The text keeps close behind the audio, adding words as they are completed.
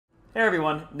Hey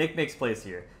everyone, NicMakesPlays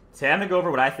here. Today I'm going to go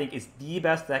over what I think is the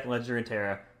best deck in Legendary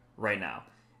Runeterra right now.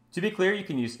 To be clear, you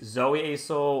can use Zoe A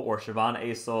Sol or Shyvana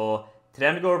A Sol. Today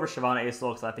I'm going to go over Shyvana A Sol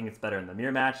because I think it's better in the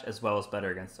mirror match as well as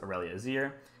better against Aurelia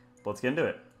Azir. But let's get into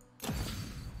it.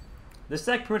 This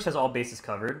deck pretty much has all bases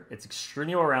covered. It's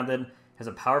extremely well-rounded, has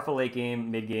a powerful late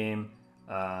game, mid game,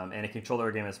 and a controlled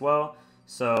early game as well.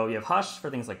 So you have Hush for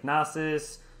things like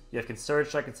Nasus, you have Concerted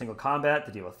Strike in single combat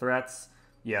to deal with threats,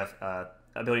 you have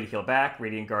ability to heal back.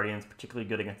 Radiant Guardian's particularly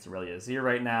good against Aurelia Azir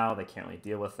right now. They can't really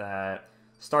deal with that.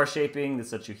 Star Shaping,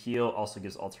 this lets you heal, also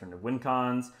gives alternative win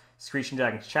cons. Screeching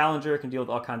Dragon's Challenger can deal with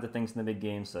all kinds of things in the mid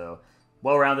game, so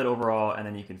well-rounded overall. And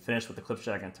then you can finish with the Eclipse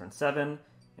Dragon on turn 7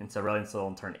 into Aurelion Soul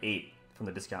on turn 8 from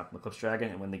the discount from the Eclipse Dragon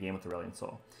and win the game with Aurelion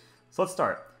Soul. So let's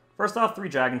start. First off, 3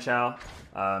 Dragon Chow.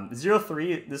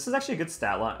 0-3, this is actually a good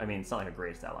stat line. I mean, it's not like a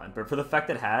great stat line, but for the effect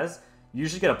it has, you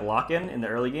usually get a block in the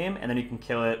early game, and then you can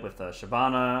kill it with a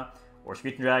Shyvana or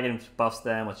Screeching Dragon, which buffs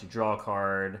them, lets you draw a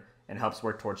card, and helps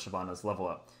work towards Shyvana's level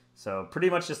up. So pretty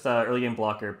much just an early game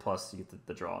blocker, plus you get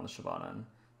the draw on the Shyvana and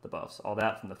the buffs. All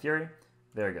that from the Fury.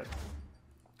 Very good.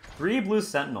 3 Blue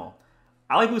Sentinel.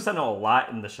 I like Blue Sentinel a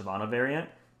lot in the Shyvana variant,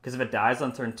 because if it dies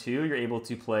on turn 2, you're able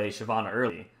to play Shyvana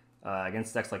early.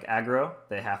 Against decks like aggro,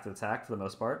 they have to attack for the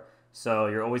most part. So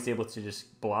you're always able to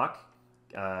just block.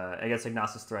 I guess like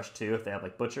Nasus Thresh too, if they have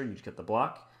like Butcher, you just get the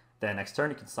block. Then next turn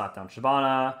you can slap down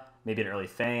Shyvana, maybe an early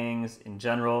Fangs in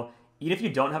general. Even if you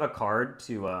don't have a card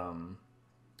to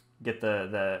get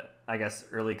the I guess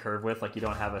early curve with, like you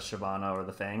don't have a Shyvana or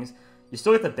the Fangs, you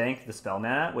still get the bank the spell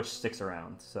mana, which sticks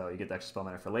around. So you get the extra spell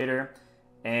mana for later.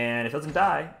 And if it doesn't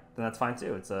die, then that's fine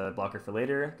too. It's a blocker for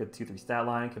later. Good 2-3 stat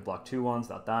line. Could block 2/1s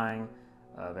without dying.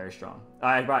 Very strong.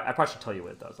 I probably should tell you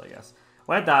what it does, I guess.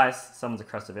 When it dies, summons a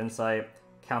Crest of Insight.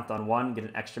 Count on 1, get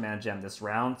an extra mana gem this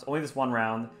round. It's only this one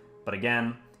round, but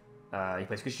again, you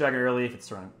play Screeching Dragon early if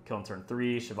it's kill on turn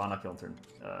 3, Shyvana kill on turn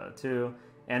 2,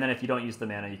 and then if you don't use the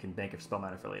mana, you can bank your spell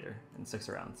mana for later in 6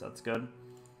 rounds, so that's good.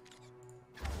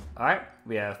 Alright,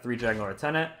 we have 3 Dragon Lord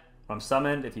Tenant. When I'm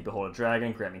summoned, if you behold a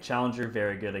dragon, grant me Challenger.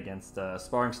 Very good against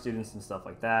sparring students and stuff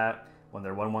like that. When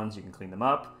they're 1/1s, you can clean them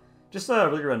up. Just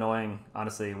really annoying,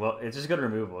 honestly. Well, it's just good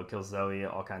removal. It kills Zoe,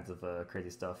 all kinds of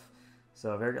crazy stuff.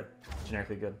 So very good,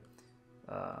 generically good.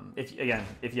 If you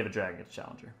have a dragon, it's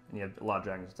Challenger, and you have a lot of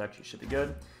dragons, it actually should be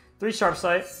good. 3 Sharp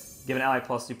Sight, give an ally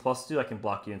 +2/+2. I can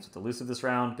block units with elusive this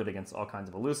round. Good against all kinds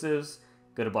of elusives.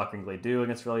 Good at blocking Glade Duo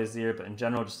against Aurelia Azir, but in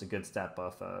general, just a good stat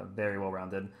buff. Very well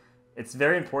rounded. It's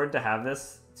very important to have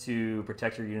this to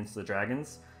protect your units to the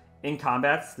dragons. In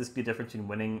combats, this would be the difference between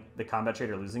winning the combat trade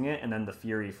or losing it, and then the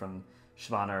Fury from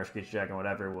Shyvana or Screech Dragon,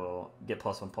 whatever, will get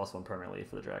 +1/+1 permanently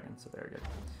for the dragon. So very good.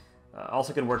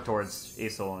 Also can work towards A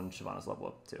Sol and Shyvana's level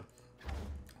up too.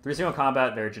 3 single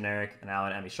combat, very generic. An ally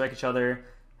and enemy strike each other.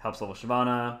 Helps level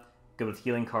Shyvana. Good with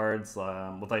healing cards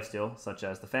with lifesteal, such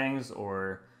as the Fangs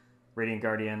or Radiant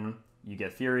Guardian. You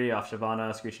get Fury off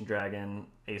Shyvana, Screeching Dragon,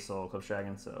 A Sol, Eclipse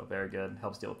Dragon, so very good.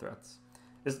 Helps deal with threats.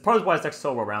 This is part of why this deck's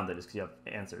so well-rounded, is because you have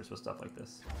answers with stuff like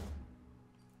this.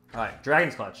 Alright,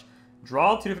 Dragon's Clutch.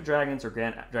 Draw 2 different dragons or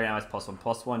grant dragon allies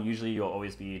 +1/+1. Usually you'll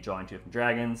always be drawing 2 different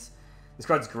dragons. This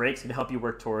card's great, it's going to help you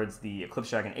work towards the Eclipse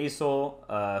Dragon A Sol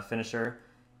finisher.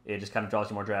 It just kind of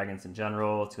draws you more dragons in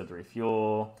general. It's good to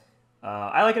refuel.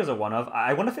 I like it as a 1-of.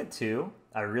 I want to fit 2.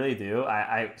 I really do.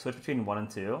 I switch between 1 and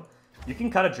 2. You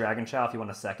can cut a Dragon Chow if you want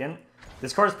a second.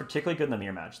 This card is particularly good in the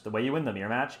mirror match. The way you win the mirror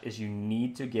match is you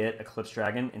need to get Eclipse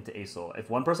Dragon into A Sol. If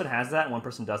one person has that and one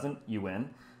person doesn't, you win.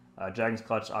 Dragon's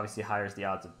Clutch obviously higher the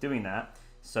odds of doing that.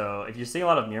 So if you're seeing a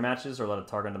lot of mirror matches or a lot of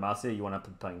Targon Demacia, you want to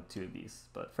put 2 of these.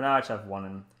 But for now, I just have 1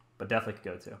 in, but definitely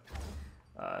could go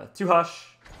 2. 2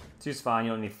 Hush. 2's fine,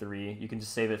 you don't need 3. You can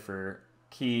just save it for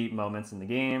key moments in the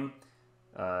game.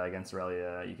 Against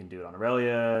Aurelia, you can do it on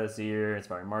Aurelia, Azir,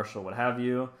 Inspiring Marshal, what have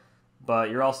you.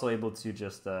 But you're also able to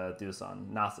just do this on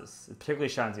Nasus. It particularly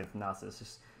shines against Nasus.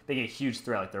 Just making a huge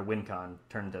threat, like their win con,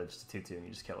 turn into just a 2/2 and you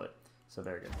just kill it. So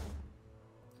very good.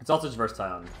 It's also just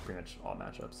versatile on pretty much all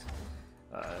matchups.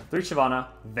 3 Shyvana,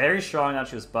 very strong now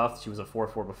she was buffed. She was a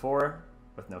 4/4 before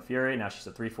with no Fury. Now she's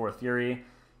a 3/4 with Fury.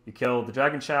 You kill the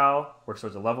Dragon Chow, works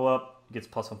towards a level up, gets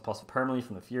 +1/+1 permanently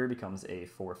from the Fury, becomes a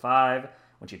 4/5.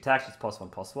 When she attacks, it's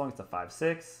 +1/+1, it's a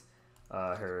 5/6.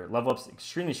 Her level up's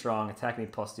extremely strong, attack me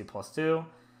 +2/+2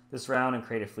 this round and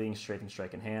create a fleeting strafing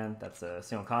strike in hand. That's a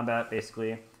single combat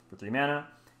basically for 3 mana.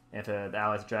 And if the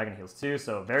ally's dragon, heals 2,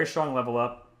 so very strong level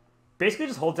up. Basically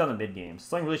just holds down the mid game.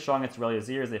 Something really strong against Aurelia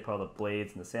Azir is they put all the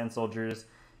blades and the Sand Soldiers.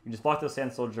 You can just block those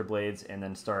Sand Soldier blades and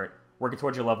then start working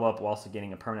towards your level up while also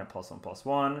gaining a permanent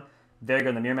 +1/+1. Very good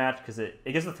in the mirror match because it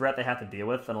gives the threat they have to deal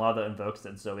with, and a lot of the invokes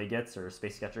that Zoe gets or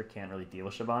Space Sketcher can't really deal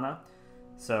with Shyvana.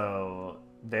 So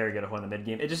very good at holding the mid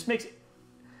game. It just makes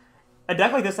a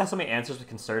deck like this has so many answers with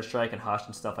Concerted Strike and Hush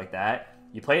and stuff like that.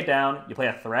 You play it down, you play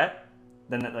a threat,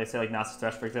 then like say like Nasus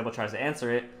Thresh for example tries to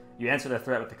answer it. You answer the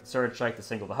threat with the Concerted Strike to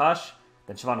single the Hush.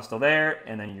 Then Shyvana's still there,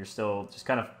 and then you're still just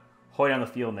kind of holding on the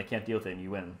field, and they can't deal with it, and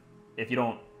you win. If you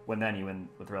don't win, then you win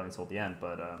with Aurelion Soul at the end.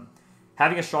 But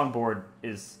having a strong board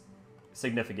is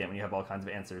significant when you have all kinds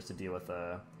of answers to deal with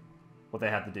what they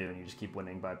have to do, and you just keep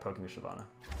winning by poking with Shyvana.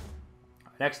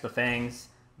 Next, the Fangs.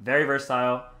 Very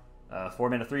versatile. 4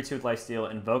 mana, 3/2 with lifesteal.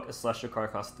 Invoke a Celestial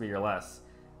card costs 3 or less.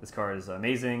 This card is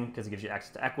amazing because it gives you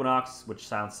access to Equinox, which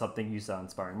sounds something used on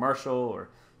Inspiring Marshal or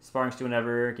Sparring Stew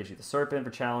whenever. It gives you the Serpent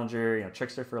for Challenger,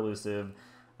 Trickster for Elusive.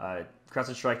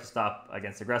 Crescent Strike to stop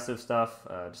against aggressive stuff,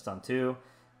 just on 2.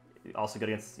 Also good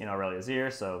against Aurelia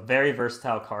Azir. So very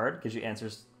versatile card. Gives you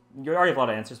answers. You already have a lot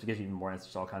of answers, but gives you even more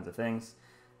answers to all kinds of things.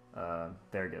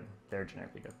 Very good. Very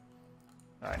generically good.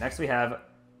 All right, next we have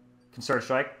Concerted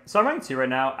Strike. So I'm running 2 right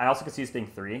now. I also could see this being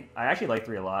 3. I actually like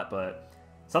 3 a lot, but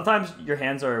sometimes your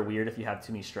hands are weird if you have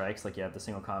too many strikes, like you have the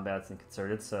single combats and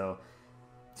concerted. So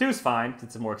 2 is fine.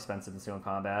 It's more expensive than single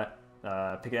combat.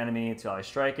 Pick an enemy to always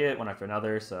strike it one after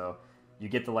another. So you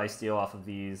get the lifesteal off of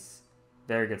these.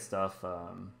 Very good stuff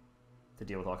to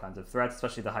deal with all kinds of threats,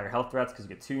 especially the higher health threats, because you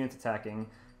get 2 units attacking.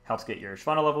 Helps get your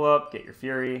Shyvana level up, get your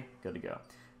Fury. Good to go.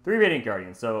 3 Radiant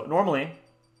Guardian. So normally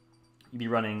you'd be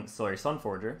running Solary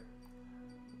Sunforger.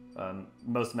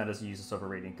 Most metas use this over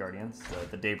Radiant Guardians.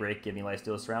 The Daybreak giving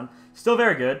lifesteal this round. Still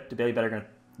very good. Debatably better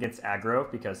against aggro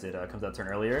because it comes out a turn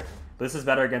earlier. But this is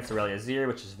better against Aurelia Azir,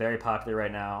 which is very popular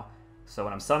right now. So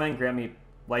when I'm summoning, grant me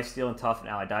lifesteal and tough and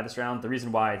ally die this round. The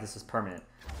reason why this is permanent.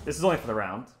 This is only for the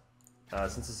round.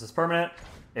 Since this is permanent,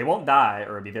 it won't die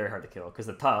or it'd be very hard to kill because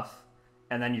the tough.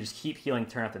 And then you just keep healing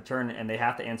turn after turn, and they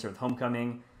have to answer with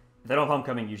Homecoming. If they don't have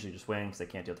Homecoming, you usually just win because they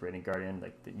can't deal with Radiant Guardian.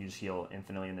 Like you just heal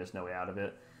infinitely, and there's no way out of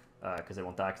it because they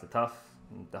won't die because they're tough.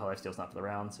 And the lifesteal's not for the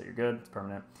round, so you're good. It's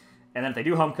permanent. And then if they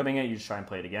do Homecoming it, you just try and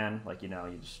play it again. Like you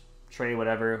just trade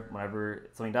whatever. Whenever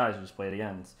something dies, you just play it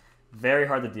again. It's very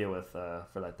hard to deal with for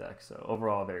that deck. So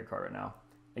overall, very good card right now.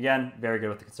 Again, very good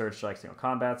with the Concerted Strike single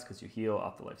combats because you heal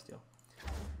off the lifesteal.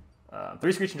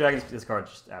 3 Screeching Dragons. This card is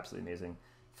just absolutely amazing.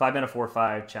 5 mana,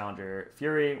 4/5 Challenger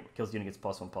Fury. Kills unit, gets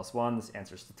 +1/+1. This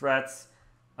answers to threats.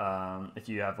 If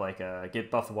you have like a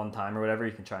get buffed 1 time or whatever,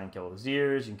 you can try and kill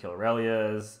Azirs. You can kill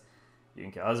Aurelias. You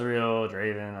can kill Azrael,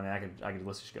 Draven. I mean, I could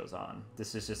list just goes on.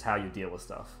 This is just how you deal with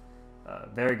stuff.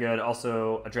 Very good.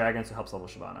 Also, a dragon, so helps level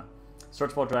Shyvana.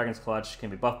 Searchable Dragon's Clutch can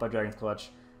be buffed by Dragon's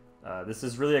Clutch. This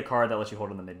is really a card that lets you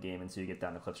hold in the mid game until you get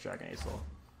down to Eclipse Dragon A Sol.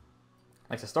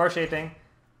 Next to Star Shaping.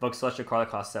 Book Celestial card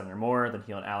that costs 7 or more, then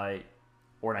heal an ally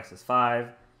or next is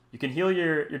 5. You can heal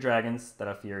your dragons that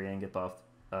have Fury and get buffed,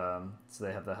 so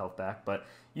they have the health back. But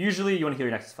usually you want to heal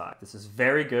your next 5. This is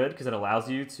very good because it allows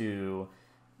you to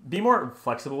be more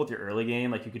flexible with your early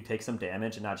game. Like you can take some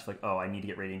damage and not just like, oh, I need to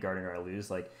get Radiant Guardian or I lose.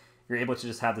 Like you're able to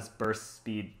just have this burst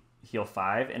speed heal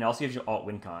 5, and it also gives you alt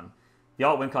win con. The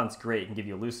alt win con's great. It can give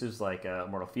you elusives like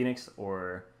Immortal Phoenix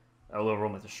or a little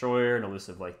Roam with Destroyer, an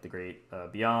elusive like the Great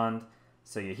Beyond.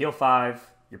 So you heal 5.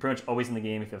 You're pretty much always in the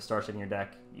game if you have Star Shaping in your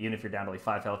deck. Even if you're down to like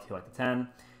 5 health, heal like to 10.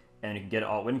 And you can get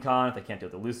alt win con if they can't deal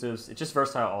with elusives. It's just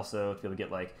versatile also to be able to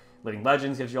get like Living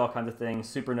Legends, gives you all kinds of things.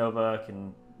 Supernova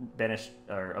can banish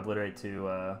or obliterate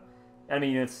to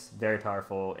enemy units. Very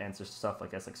powerful answers to stuff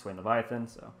like Sway Leviathan.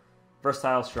 So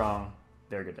versatile, strong,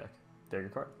 very good deck. Very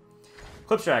good card.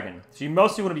 Eclipse Dragon. So you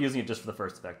mostly want to be using it just for the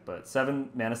first effect, but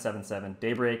 7 mana, 7/7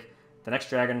 Daybreak. The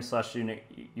next dragon / unit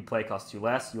you play costs 2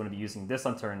 less. You want to be using this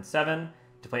on turn 7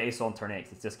 to play A Sol on turn 8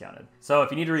 because it's discounted. So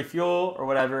if you need to refuel or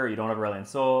whatever, you don't have Aurelion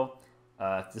Soul,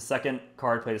 it's the second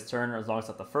card played this turn, or as long as it's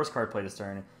not the first card played this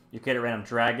turn, you can get a random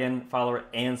dragon follower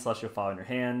and celestial follower in your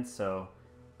hand. So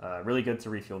really good to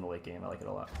refuel in the late game. I like it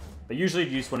a lot. But usually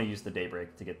you just want to use the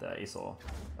Daybreak to get the A Sol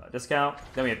discount.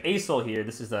 Then we have A Sol here.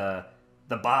 This is the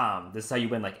bomb. This is how you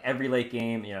win like every late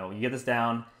game. You get this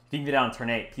down. If you can get down on turn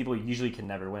 8, people usually can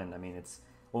never win. I mean, it's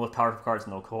one of the powerful cards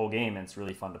in the whole game, and it's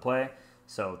really fun to play.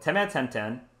 So 10 mana,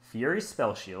 10/10. Fury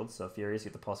Spell Shield. So Furies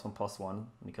get the +1/+1 when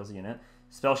he kills a unit.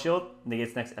 Spell Shield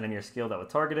negates next enemy or skill that would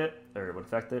target it, or would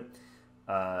affect it.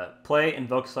 Play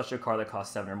Invoke Celestial card that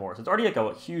costs 7 or more. So it's already like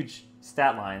a huge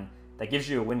stat line that gives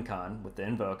you a win con with the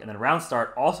Invoke. And then round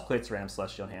start also creates a random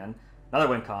Celestial in hand. Another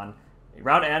win con.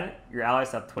 Round end, your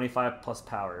allies have 25 plus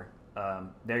power.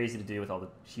 Very easy to do with all the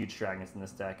huge dragons in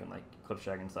this deck and like Eclipse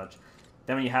Dragon and such.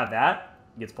 Then when you have that,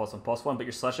 it gets +1/+1, but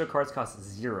your Celestial cards cost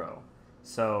 0.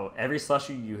 So every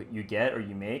Celestial you get or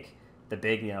you make, the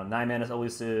big, 9-mana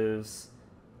elusives,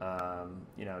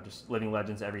 just living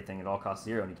legends, everything. It all costs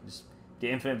 0, and you can just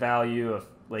get infinite value of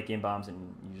late game bombs,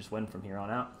 and you just win from here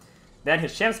on out. Then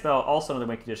his champ spell, also another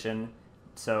win condition,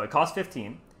 so it costs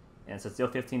 15, and so it's deal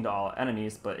 15 to all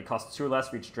enemies, but it costs 2 or less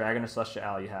for each dragon or celestial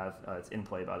ally you have. It's in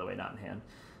play, by the way, not in hand.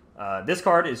 This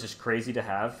card is just crazy to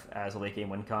have as a late game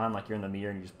win con, like you're in the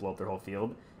mirror and you just blow up their whole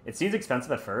field. It seems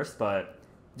expensive at first, but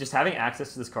just having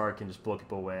access to this card can just blow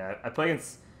people away. I play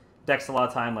against decks a lot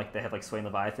of time, like they have like Swaying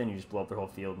Leviathan, you just blow up their whole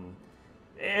field, and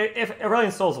if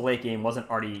Aurelion Sol's late game wasn't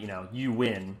already, you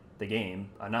win the game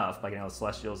enough by getting all the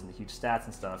Celestials and the huge stats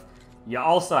and stuff, you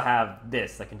also have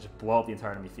this that can just blow up the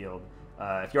entire enemy field.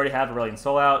 If you already have Aurelion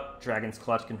Sol out, Dragon's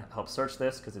Clutch can help search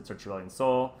this because it searches Aurelion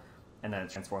Sol, and then it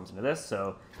transforms into this.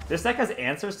 So this deck has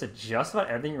answers to just about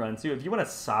everything you run into. If you want a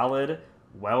solid,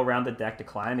 well-rounded deck to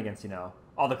climb against,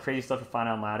 all the crazy stuff you find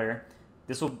on ladder,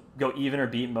 this will go even or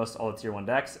beat most all the tier 1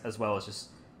 decks, as well as just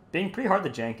being pretty hard to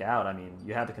jank out. I mean,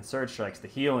 you have the Consurge Strikes, the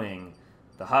healing,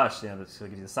 the Hush, this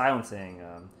gives you the silencing,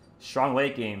 strong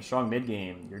late game, strong mid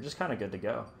game. You're just kind of good to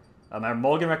go. My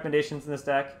mulligan recommendations in this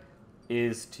deck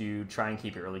is to try and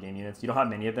keep your early game units. You don't have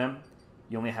many of them.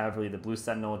 You only have really the Blue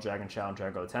Sentinel, Dragon Chow, and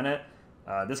Dragon Guard Lieutenant.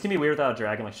 This can be weird without a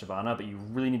dragon like Shyvana, but you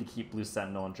really need to keep Blue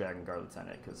Sentinel and Dragon Guard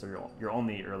Lieutenant because they're your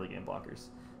only early game blockers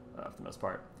for the most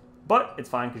part. But it's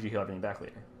fine because you heal everything back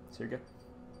later, so you're good.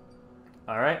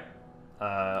 All right.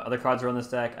 Other cards are on this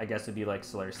deck, I guess, would be like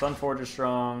Solari Sunforge is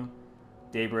strong,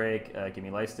 Daybreak, give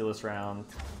me Lifesteal this round.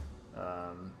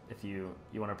 If you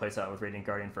want to replace that with Radiant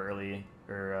Guardian for early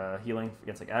or healing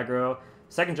against like aggro.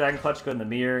 Second Dragon Clutch, good in the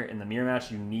mirror. In the mirror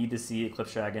match, you need to see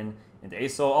Eclipse Dragon into A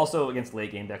Sol. Also against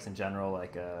late game decks in general,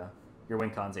 like your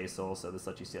win con's A Sol, so this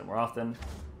lets you see it more often.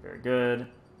 Very good.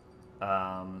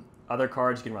 Other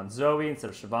cards, you can run Zoe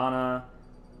instead of Shyvana.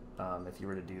 If you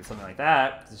were to do something like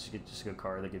that, this is just a good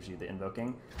card that gives you the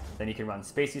invoking. Then you can run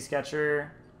Spacey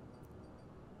Sketcher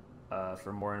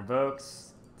for more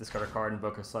invokes. Discard a card,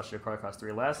 invoke a celestial card, cost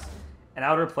 3 or less. And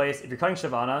I would replace, if you're cutting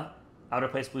Shyvana, I would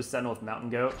replace Blue Sentinel with Mountain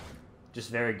Goat.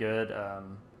 Just very good,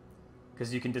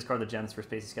 because you can discard the gems for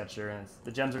Spacey Sketcher, and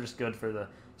the gems are just good for the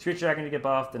Screech Dragon to get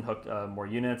buffed and hook more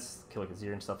units, kill like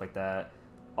Azir and stuff like that.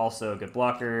 Also a good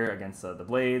blocker against the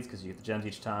Blades, because you get the gems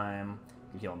each time,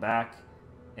 you heal them back.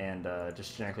 And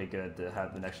just generically good to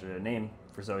have an extra name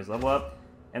for Zoe's level up.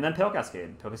 And then Pale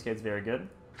Cascade. Pale Cascade is very good.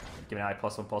 Give an eye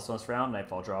 +1/+1 this round,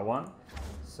 Nightfall draw 1.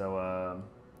 So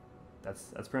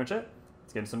that's pretty much it.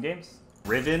 Let's get into some games.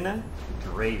 Riven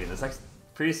Draven. This looks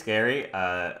pretty scary.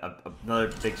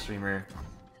 Another big streamer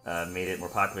made it more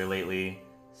popular lately.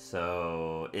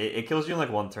 So it kills you in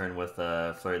like one turn with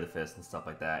Flurry of the Fist and stuff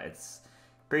like that. It's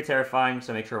pretty terrifying,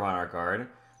 so make sure we're on our guard.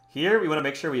 Here, we want to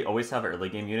make sure we always have an early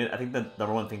game unit. I think the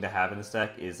number one thing to have in this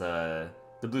deck is the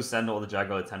Blue Sentinel or the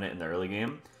Dragon Lieutenant in the early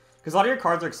game. Because a lot of your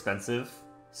cards are expensive,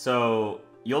 so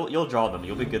you'll draw them.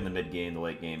 You'll be good in the mid game, the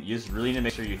late game. You just really need to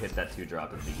make sure you hit that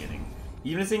 2-drop at the beginning.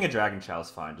 Even seeing a Dragon Chow is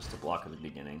fine, just to block at the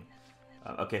beginning.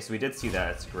 Okay, so we did see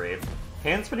that. It's great.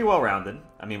 Hand's pretty well rounded.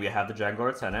 I mean, we have the Dragon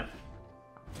Guard Lieutenant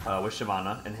with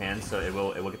Shyvana in hand, so it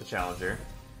will get the Challenger.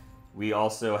 We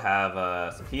also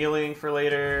have some healing for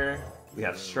later. We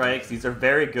have strikes. These are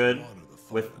very good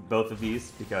with both of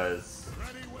these because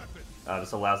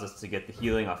this allows us to get the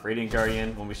healing off Radiant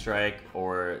Guardian when we strike,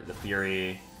 or the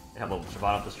Fury, and have a little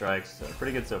Shyvana up the strikes. So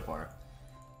pretty good so far.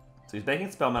 So he's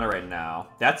banking spell mana right now.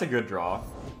 That's a good draw.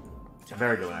 A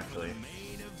very good one, actually.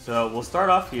 So we'll start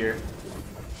off here,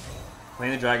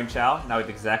 playing the Dragon Chow. Now we have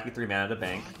exactly 3 mana to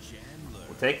bank.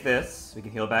 We'll take this. We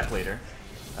can heal back later.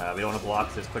 We don't want to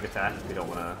block this quick attack. We don't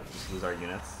want to just lose our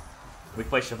units. We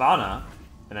play Shyvana,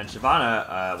 and then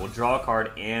Shyvana will draw a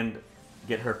card and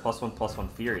get her +1/+1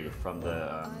 Fury from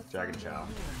the Dragon Chow.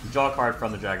 You draw a card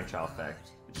from the Dragon Chow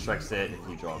effect. It strikes it, and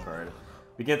you draw a card.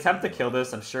 We can attempt to kill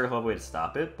this. I'm sure he'll have a way to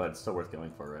stop it, but it's still worth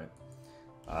going for, right?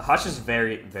 Hush is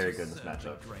very, very good in this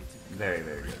matchup. Very,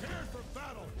 very good.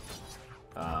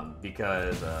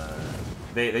 Because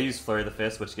they use Flurry of the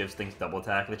Fist, which gives things double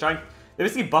attack. They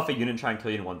basically buff a unit and try and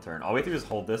kill you in 1 turn. All we have to do is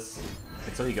hold this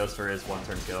until he goes for his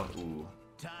 1-turn kill. Ooh.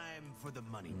 Time for the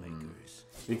money makers.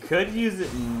 We could use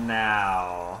it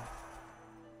now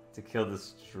to kill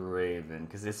this Draven,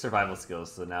 because it's survival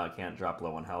skills, so now it can't drop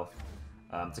low on health.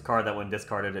 It's a card that when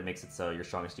discarded, it makes it so your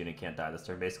strongest unit can't die this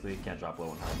turn, basically. It can't drop low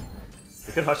on health.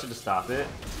 We could Hush it to stop it.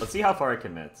 Let's see how far it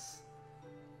commits.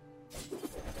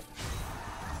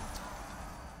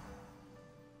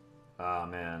 Oh,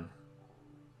 man.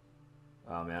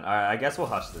 Oh, man. Alright, I guess we'll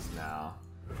Hush this now.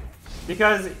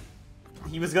 Because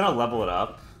he was going to level it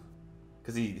up.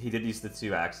 Because he did use the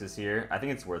 2 axes here. I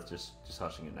think it's worth just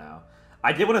Hushing it now.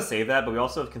 I did want to save that, but we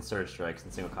also have Concerted Strikes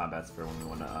and single combats for when we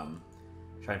want to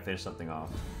try and finish something off.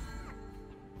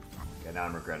 Okay, now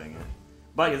I'm regretting it.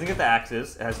 But he doesn't get the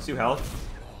axes. It has 2 health.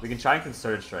 We can try and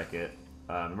Concerted Strike it.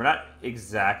 We're not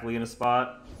exactly in a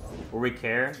spot where we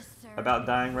care about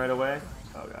dying right away.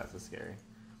 Oh god, this is scary.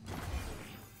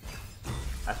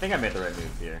 I think I made the right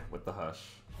move here with the Hush.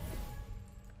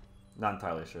 Not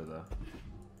entirely sure though.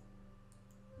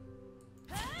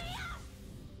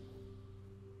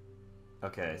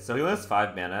 Okay, so he only has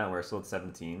 5 mana and we're still at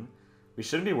 17. We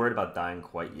shouldn't be worried about dying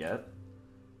quite yet.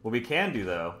 What we can do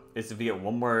though is if we get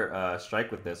one more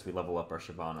strike with this, we level up our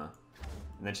Shyvana.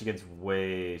 And then she gets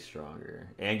way stronger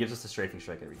and gives us a strafing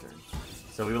strike every turn.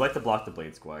 So we would like to block the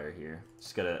Blade Squire here.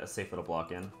 Just get a safe little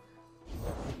block in.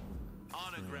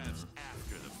 Autographs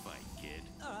after the fight, kid.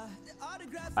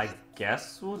 I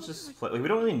guess we'll just play. We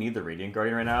don't really need the Radiant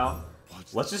Guardian right now.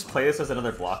 Let's just play this as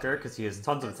another blocker because he has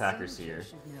tons of attackers here.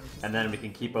 And then we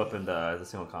can keep open the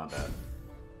single combat.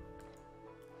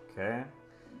 Okay.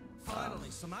 Finally,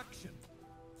 some action.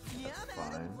 That's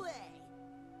fine.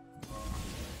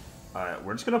 Alright,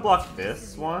 we're just gonna block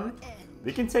this one.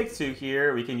 We can take 2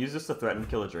 here. We can use this to threaten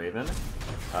kill a Draven.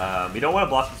 We don't want to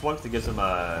block this one because it gives him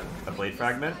a Blade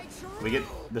Fragment. We get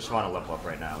the Shyvana level up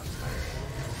right now, which is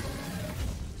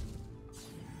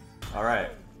nice.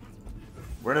 Alright.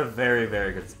 We're in a very,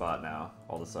 very good spot now,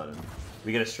 all of a sudden.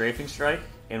 We get a Strafing Strike,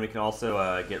 and we can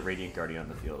also get Radiant Guardian on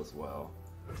the field as well.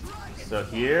 So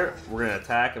here, we're going to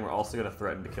attack, and we're also going to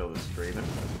threaten to kill this Draven.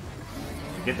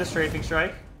 We get the Strafing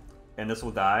Strike, and this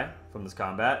will die from this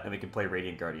combat, and we can play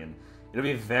Radiant Guardian. It'll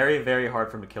be very, very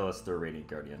hard for him to kill us through a Radiant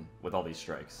Guardian with all these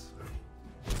strikes.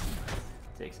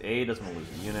 Takes 8, doesn't want to lose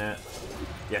a unit.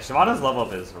 Yeah, Shyvana's level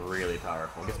up is really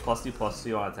powerful. It gets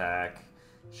 +2/+2 on attack,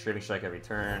 Strafing Strike every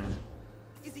turn.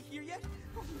 Is he here yet?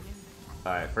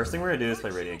 Alright, first thing we're going to do is play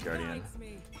Radiant Guardian.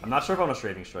 I'm not sure if I want a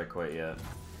Strafing Strike quite yet.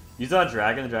 Use it on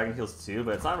Dragon, the Dragon heals 2,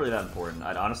 but it's not really that important.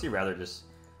 I'd honestly rather just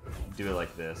do it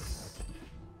like this.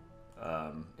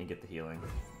 And get the healing.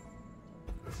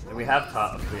 And we have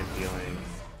top 3 of healing.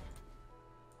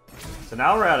 So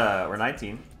now we're at we're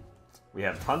 19. We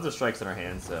have tons of strikes in our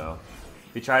hand, so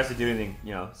if he tries to do anything,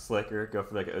 you know, slicker, go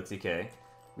for like an OTK.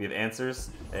 We have answers,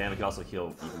 and we can also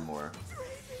heal even more.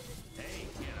 Hey,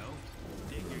 kiddo.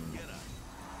 Dig your get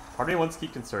up. Part of me wants to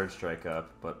keep Concerted Strike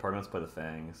up, but part of me wants to play the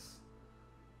Fangs.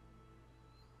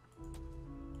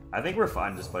 I think we're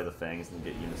fine to just play the Fangs and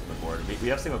get units on the board. We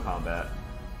have single combat.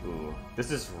 Ooh,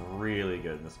 this is really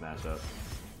good in this matchup.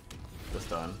 Just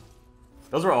done.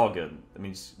 Those were all good. I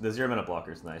mean, the 0 mana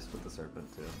blocker is nice with the Serpent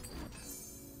too.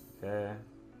 Okay.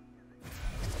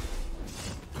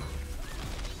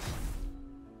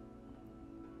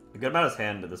 A good amount of his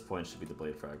hand at this point should be the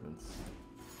Blade Fragments.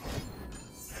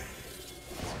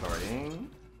 Discarding.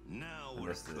 Now I we're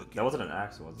missed it. cooking. That wasn't an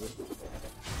axe, was it?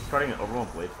 Discarding an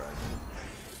overwhelmed Blade Fragment.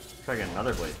 Try to get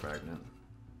another Blade Fragment.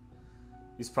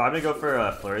 He's probably gonna go for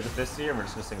a Flurry of the Fist here, and we're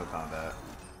just gonna single combat.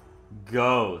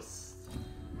 Ghost.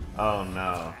 Oh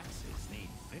no. Axes need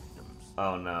victims.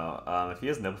 Oh no. If he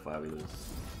has Nibify, we lose.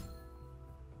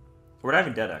 We're not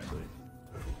even dead, actually.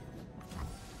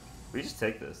 We just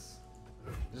take this.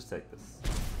 Just take this.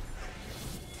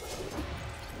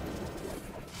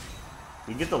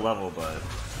 We can get the level, but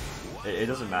it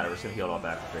doesn't matter. We're just gonna heal it all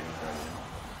back with Radiant Guardian.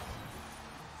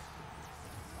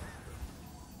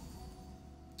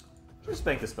 Just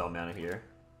bank the spell mana here.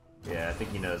 Yeah, I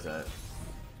think he knows that.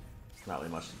 It's not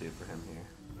really much to do for him here.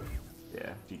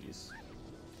 Yeah, GG's.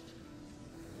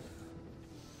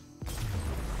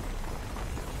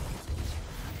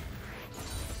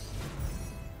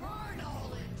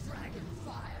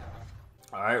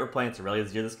 Alright, we're playing Aurelion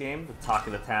this game, the talk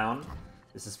of the town.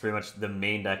 This is pretty much the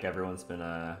main deck everyone's been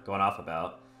going off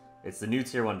about. It's the new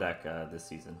tier 1 deck this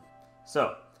season.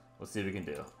 So, let's see what we can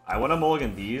do. I want to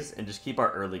mulligan these and just keep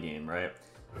our early game, right?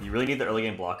 You really need the early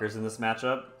game blockers in this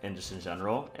matchup and just in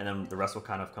general, and then the rest will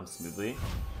kind of come smoothly.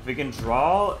 If we can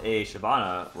draw a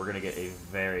Shyvana, we're going to get a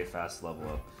very fast level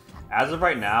up. As of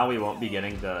right now, we won't be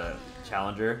getting the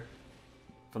Challenger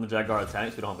from the Jaguar of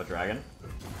Tenix. We don't have a dragon.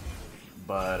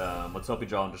 But let's hope we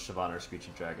draw into Shyvana or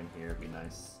Screeching Dragon here. It'd be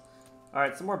nice.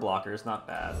 Alright, some more blockers. Not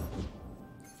bad.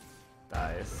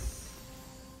 Dice.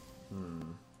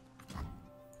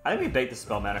 I think we bait the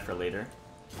spell mana for later.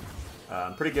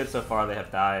 Pretty good so far. They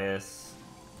have Dice.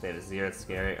 They have a Zero. It's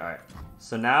scary. Alright.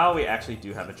 So now we actually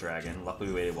do have a dragon. Luckily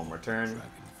we waited one more turn.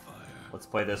 Let's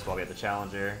play this while we have the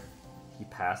Challenger. He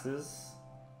passes.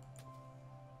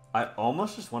 I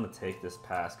almost just want to take this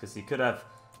pass because he could have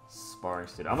Sparring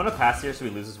Student. I'm going to pass here so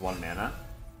he loses 1 mana.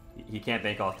 He can't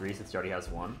bank all 3 since he already has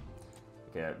 1.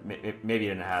 Okay, maybe he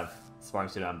didn't have sparring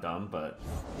student, I'm dumb, but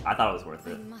I thought it was worth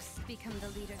it. I must become the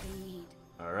leader they need.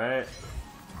 Alright.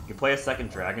 You can play a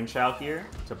second Dragon Chow here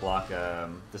to block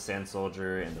the Sand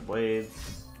Soldier and the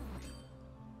Blades.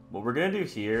 What we're gonna do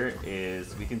here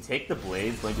is we can take the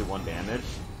Blades, only do 1 damage,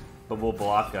 but we'll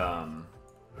block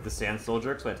the Sand Soldier,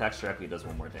 because when it attacks directly, it does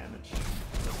 1 more damage.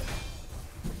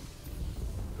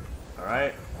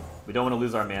 Alright. We don't want to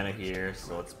lose our mana here,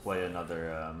 so let's play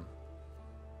another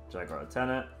Jaguar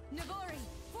Lieutenant. Navori,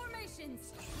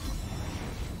 formations.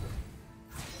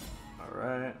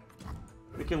 Alright.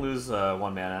 We can lose 1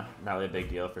 mana, not really a big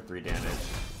deal for 3 damage.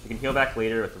 We can heal back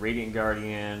later with Radiant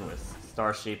Guardian, with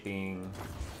Star Shaping,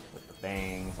 with the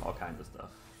Bangs, all kinds of stuff.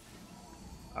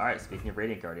 Alright, speaking of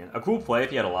Radiant Guardian, a cool play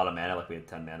if you had a lot of mana, like we had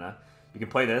 10 mana. You can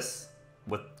play this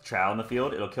with Chow in the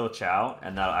field, it'll kill Chow,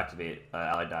 and that'll activate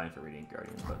Ally Dying for Radiant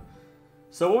Guardian. But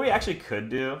so what we actually could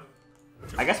do,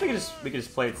 I guess we could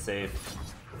just play it safe.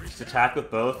 Just attack with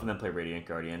both and then play Radiant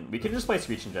Guardian. We can just play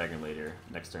Screeching Dragon later,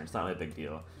 next turn, it's not really a big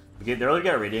deal. The earlier we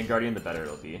get a Radiant Guardian, the better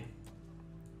it'll be.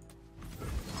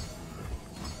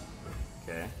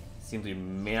 Okay, seems we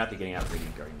may not be getting out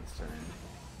Radiant Guardian this turn.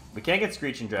 We can't get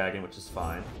Screeching Dragon, which is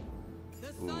fine.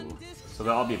 Ooh. So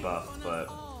they'll all be buffed, but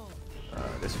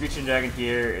the Screeching Dragon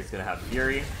here is going to have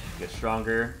Fury, get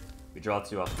stronger. We draw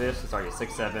 2 off this, it's already a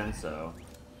 6/7, so...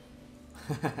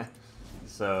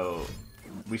 so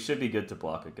we should be good to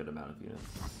block a good amount of units.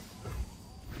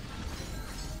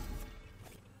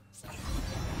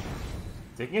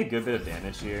 Taking a good bit of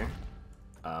damage here,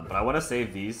 but I want to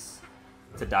save these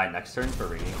to die next turn for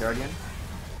Radiant Guardian.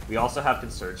 We also have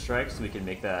Concerted Strike, so we can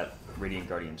make that Radiant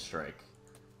Guardian strike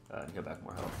and heal back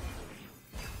more health.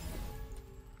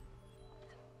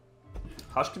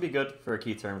 Hush could be good for a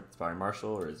key turn with Fire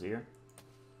Marshal or Azir,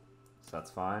 so that's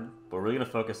fine. But we're really going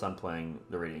to focus on playing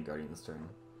the Radiant Guardian this turn.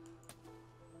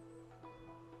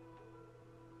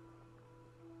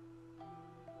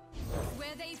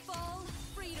 Where they fall,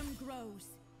 freedom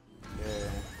grows. Okay.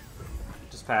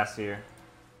 Just pass here.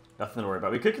 Nothing to worry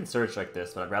about. We could Concerted Strike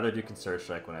this, but I'd rather do Concerted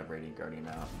Strike when I have Radiant Guardian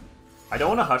out. I don't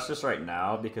want to Hush this right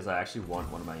now because I actually want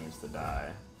one of my units to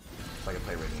die, so I can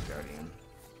play Radiant Guardian.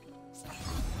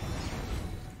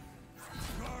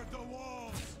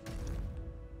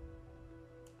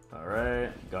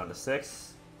 Alright, gone to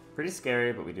 6. Pretty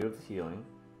scary, but we do have the healing.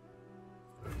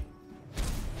 Okay.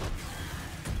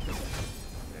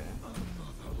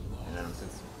 And then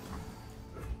since...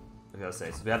 I was gonna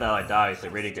say, so we had that Ally die, we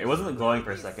played Radiant Guardian. It wasn't glowing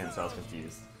for a second, so I was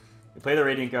confused. We play the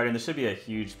Radiant Guardian, this should be a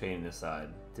huge pain in the side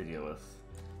to deal with.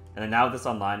 And then now with this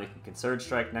online, we can Concerted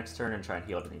Strike next turn and try and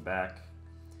heal everything back.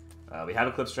 We have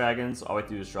Eclipse Dragons, all we have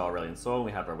to do is draw Aurelion Soul, and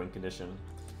we have our win condition.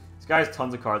 This guy has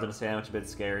tons of cards in his hand, which is a bit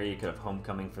scary. You could have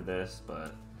Homecoming for this,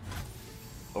 but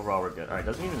overall we're good. Alright,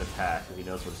 doesn't even attack, because he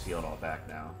knows we'll just heal it all back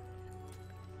now.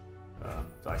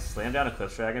 Do I slam down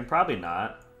Eclipse Dragon? Probably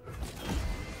not.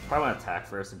 Probably want to attack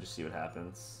first and just see what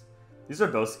happens. These are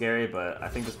both scary, but I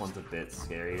think this one's a bit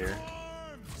scarier.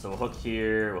 So we'll hook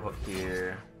here, we'll hook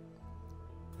here.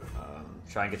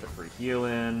 Try and get the free heal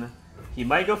in. He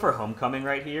might go for Homecoming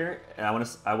right here, and I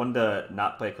wanted to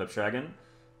not play Eclipse Dragon,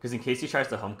 because in case he tries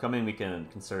to Homecoming, we can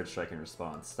Concerted Strike in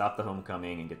response. Stop the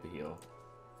Homecoming and get the heal.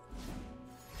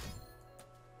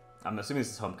 I'm assuming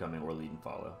this is Homecoming or Lead and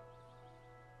Follow.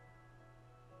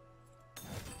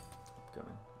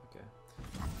 Homecoming, okay.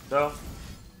 So,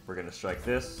 we're going to strike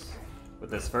this.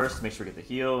 With this first, make sure we get the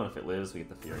heal, and if it lives, we get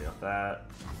the Fury off that.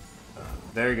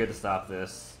 Very good to stop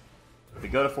this. If we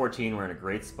go to 14, we're in a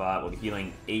great spot. We'll be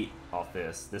healing 8 off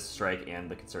this strike and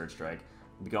the Concerted Strike.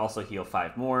 We can also heal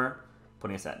 5 more,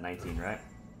 putting us at 19, right?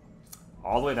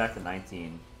 All the way back to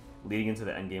 19, leading into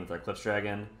the end game with our Eclipse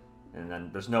Dragon, and then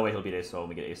there's no way he'll beat A Sol when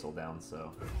we get A Sol down,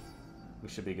 so we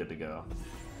should be good to go.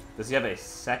 Does he have a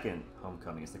second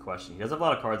Homecoming is the question. He does have a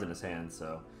lot of cards in his hand,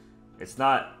 so it's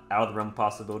not out of the realm of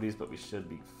possibilities, but we should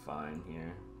be fine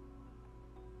here.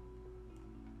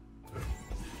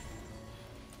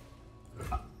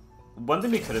 One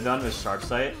thing we could have done was Sharp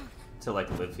Sight to like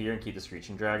live here and keep the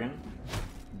Screeching Dragon,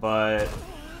 but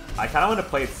I kind of want to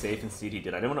play it safe and see what he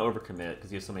did. I didn't want to overcommit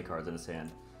because he has so many cards in his hand,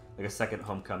 like a second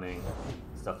Homecoming,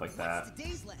 stuff like that.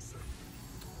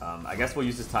 I guess we'll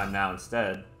use this time now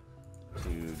instead to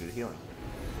do the healing.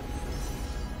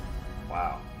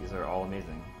 Wow, these are all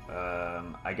amazing.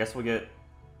 I guess we'll get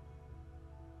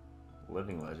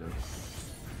Living Legend.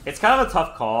 It's kind of a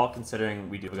tough call considering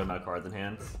we do have a good amount of cards in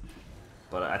hand.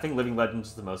 But I think Living Legend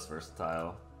is the most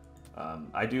versatile.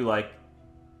 I do like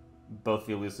both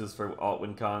the elusives for alt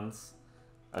win cons,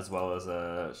 as well as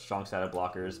strong status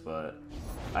blockers, but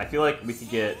I feel like we could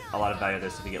get a lot of value of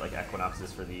this if we get like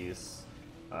Equinoxes for these.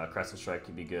 Crescent Strike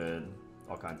could be good,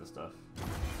 all kinds of stuff.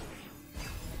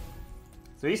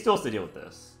 So he still has to deal with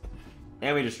this.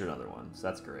 And we just drew another one, so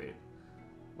that's great.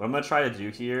 What I'm going to try to do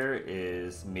here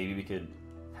is maybe we could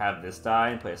have this die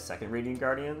and play a second Radiant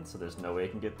Guardian, so there's no way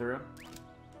it can get through.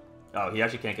 Oh, he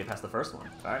actually can't get past the first one.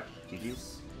 Alright,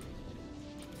 GG's.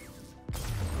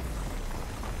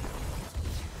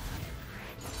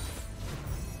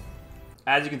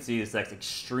 As you can see, this deck's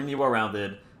extremely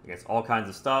well-rounded against all kinds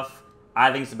of stuff.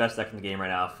 I think it's the best deck in the game right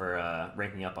now for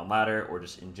ranking up on ladder, or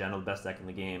just in general the best deck in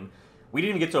the game. We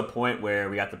didn't even get to a point where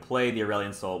we got to play the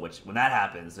Aurelion Soul, which when that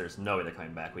happens, there's no way they're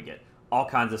coming back. We get all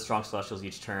kinds of strong Celestials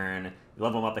each turn. We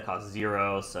level them up, that cost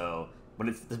 0, so when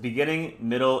it's the beginning,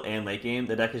 middle, and late game,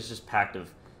 the deck is just packed of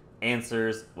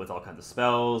answers with all kinds of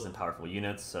spells and powerful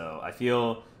units, so I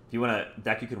feel if you want a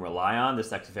deck you can rely on, this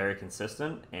deck's very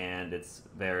consistent, and it's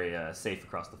very safe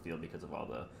across the field because of all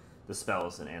the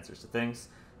spells and answers to things.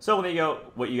 So let me know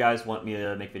what you guys want me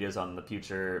to make videos on in the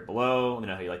future below. Let me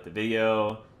know how you like the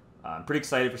video. I'm pretty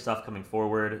excited for stuff coming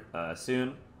forward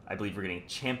soon. I believe we're getting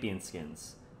champion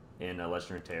skins in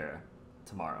Runeterra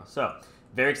tomorrow. So,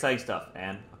 very exciting stuff,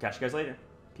 and I'll catch you guys later.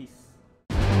 Peace.